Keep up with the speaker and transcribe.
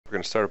We're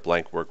going to start a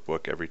blank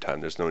workbook every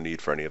time. There's no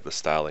need for any of the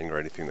styling or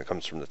anything that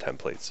comes from the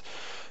templates.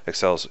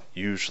 Excel's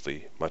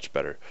usually much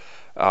better.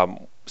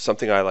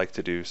 Something I like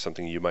to do,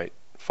 something you might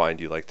find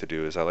you like to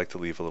do, is I like to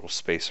leave a little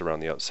space around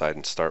the outside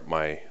and start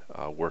my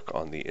work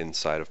on the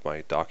inside of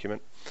my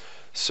document.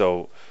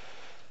 So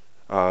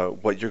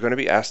what you're going to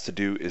be asked to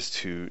do is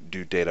to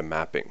do data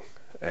mapping,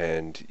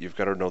 and you've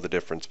got to know the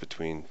difference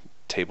between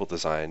table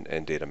design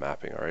and data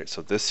mapping. Alright,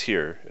 so this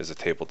here is a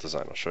table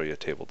design. I'll show you a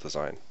table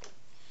design.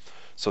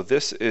 So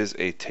this is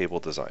a table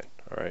design.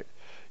 Alright,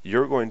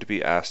 you're going to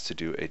be asked to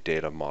do a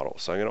data model.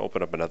 So I'm going to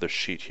open up another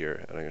sheet here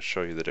and I'm going to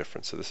show you the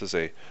difference. So this is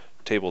a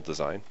table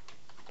design,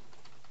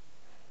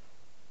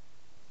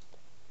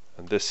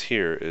 and this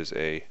here is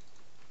a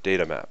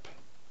data map.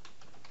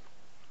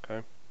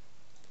 Okay,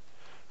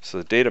 so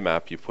the data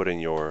map, you put in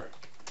your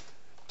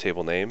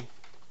table name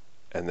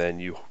and then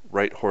you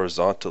write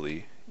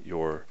horizontally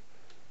your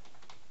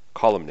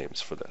column names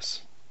for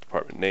this.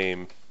 Department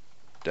name,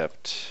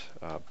 debt,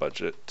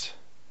 budget,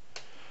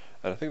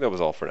 and I think that was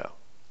all for now.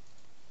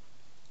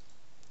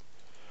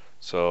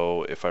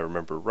 So if I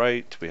remember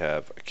right, we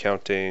have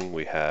accounting,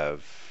 we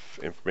have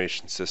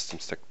information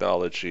systems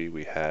technology,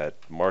 we had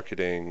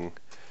marketing,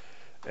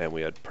 and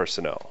we had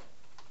personnel.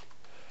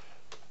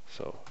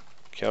 So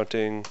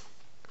accounting,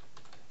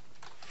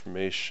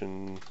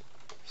 information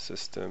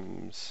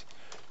systems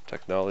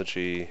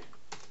technology,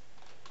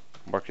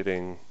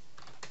 marketing,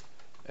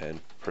 and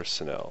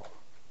personnel.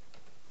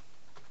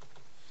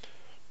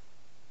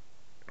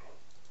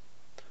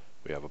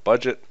 We have a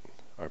budget.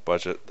 Our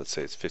budget, let's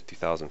say it's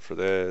 50,000 for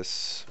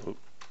this.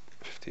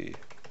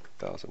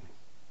 50,000,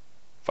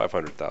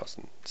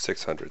 500,000,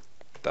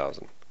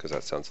 600,000, because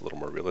that sounds a little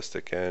more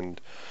realistic. And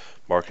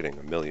marketing,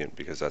 $1 million,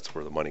 because that's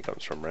where the money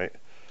comes from, right?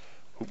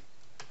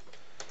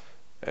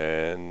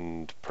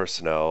 And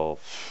personnel,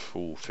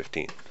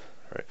 15.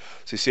 All right.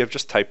 So you see, I've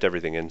just typed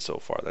everything in so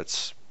far.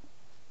 That's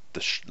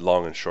the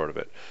long and short of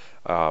it.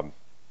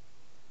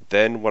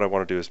 Then what I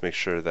want to do is make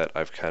sure that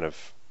I've kind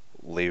of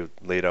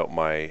laid out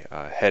my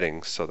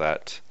headings so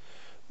that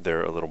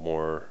they're a little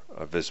more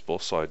visible.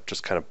 So I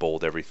just kind of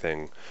bold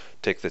everything,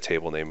 take the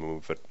table name,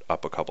 move it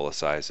up a couple of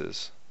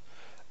sizes,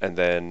 and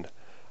then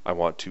I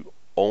want to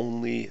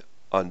only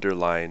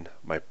underline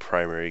my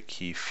primary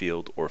key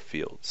field or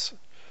fields.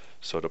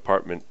 So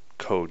department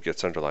code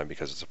gets underlined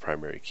because it's a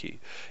primary key.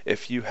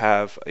 If you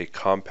have a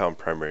compound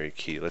primary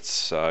key,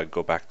 let's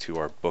go back to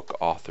our book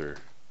author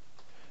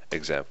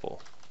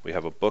example. We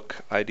have a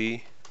book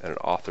ID and an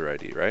author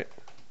ID, right?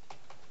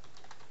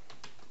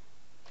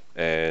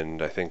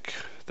 And I think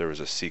there was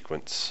a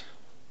sequence.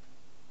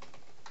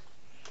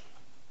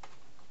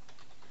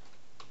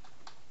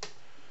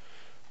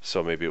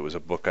 So maybe it was a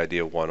book ID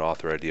of 1,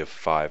 author ID of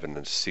 5, and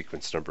then a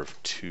sequence number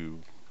of 2.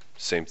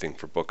 Same thing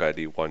for book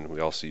ID 1. We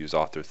also use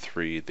author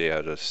 3. They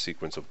had a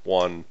sequence of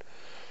 1,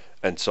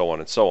 and so on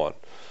and so on.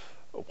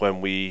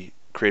 When we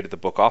created the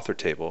book author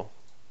table,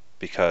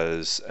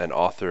 because an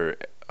author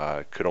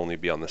could only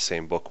be on the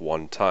same book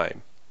one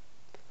time,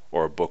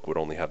 or a book would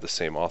only have the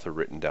same author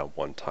written down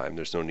one time,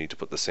 there's no need to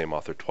put the same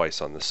author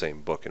twice on the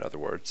same book, in other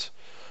words.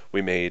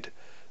 We made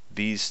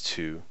these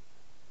two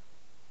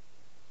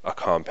a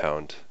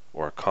compound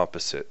or a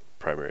composite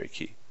primary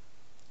key.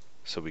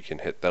 So we can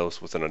hit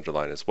those with an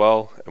underline as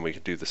well, and we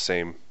can do the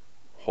same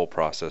whole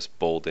process,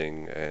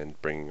 bolding and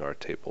bringing our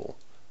table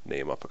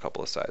name up a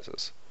couple of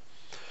sizes.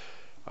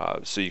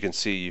 So you can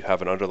see you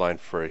have an underline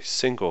for a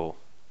single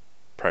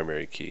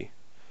primary key,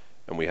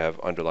 and we have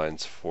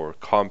underlines for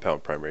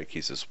compound primary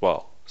keys as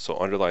well. So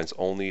underlines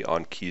only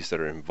on keys that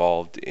are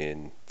involved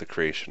in the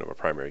creation of a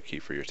primary key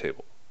for your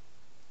table.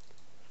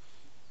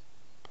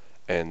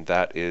 And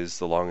that is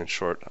the long and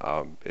short.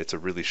 It's a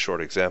really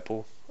short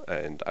example,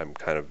 and I'm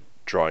kind of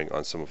drawing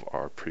on some of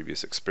our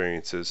previous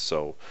experiences,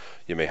 so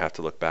you may have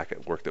to look back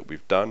at work that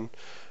we've done,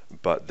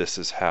 but this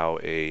is how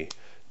a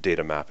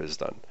data map is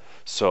done.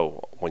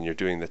 So when you're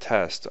doing the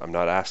test, I'm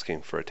not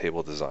asking for a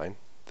table design,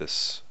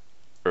 this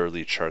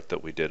early chart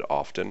that we did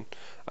often.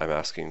 I'm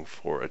asking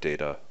for a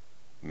data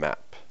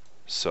map.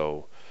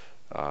 So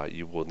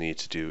you will need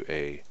to do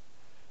a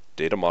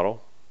data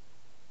model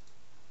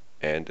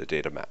and a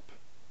data map.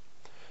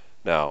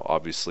 Now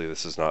obviously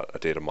this is not a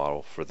data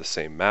model for the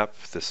same map.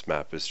 This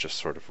map is just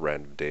sort of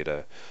random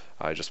data.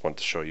 I just want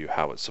to show you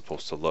how it's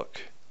supposed to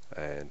look,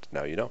 and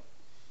now you know.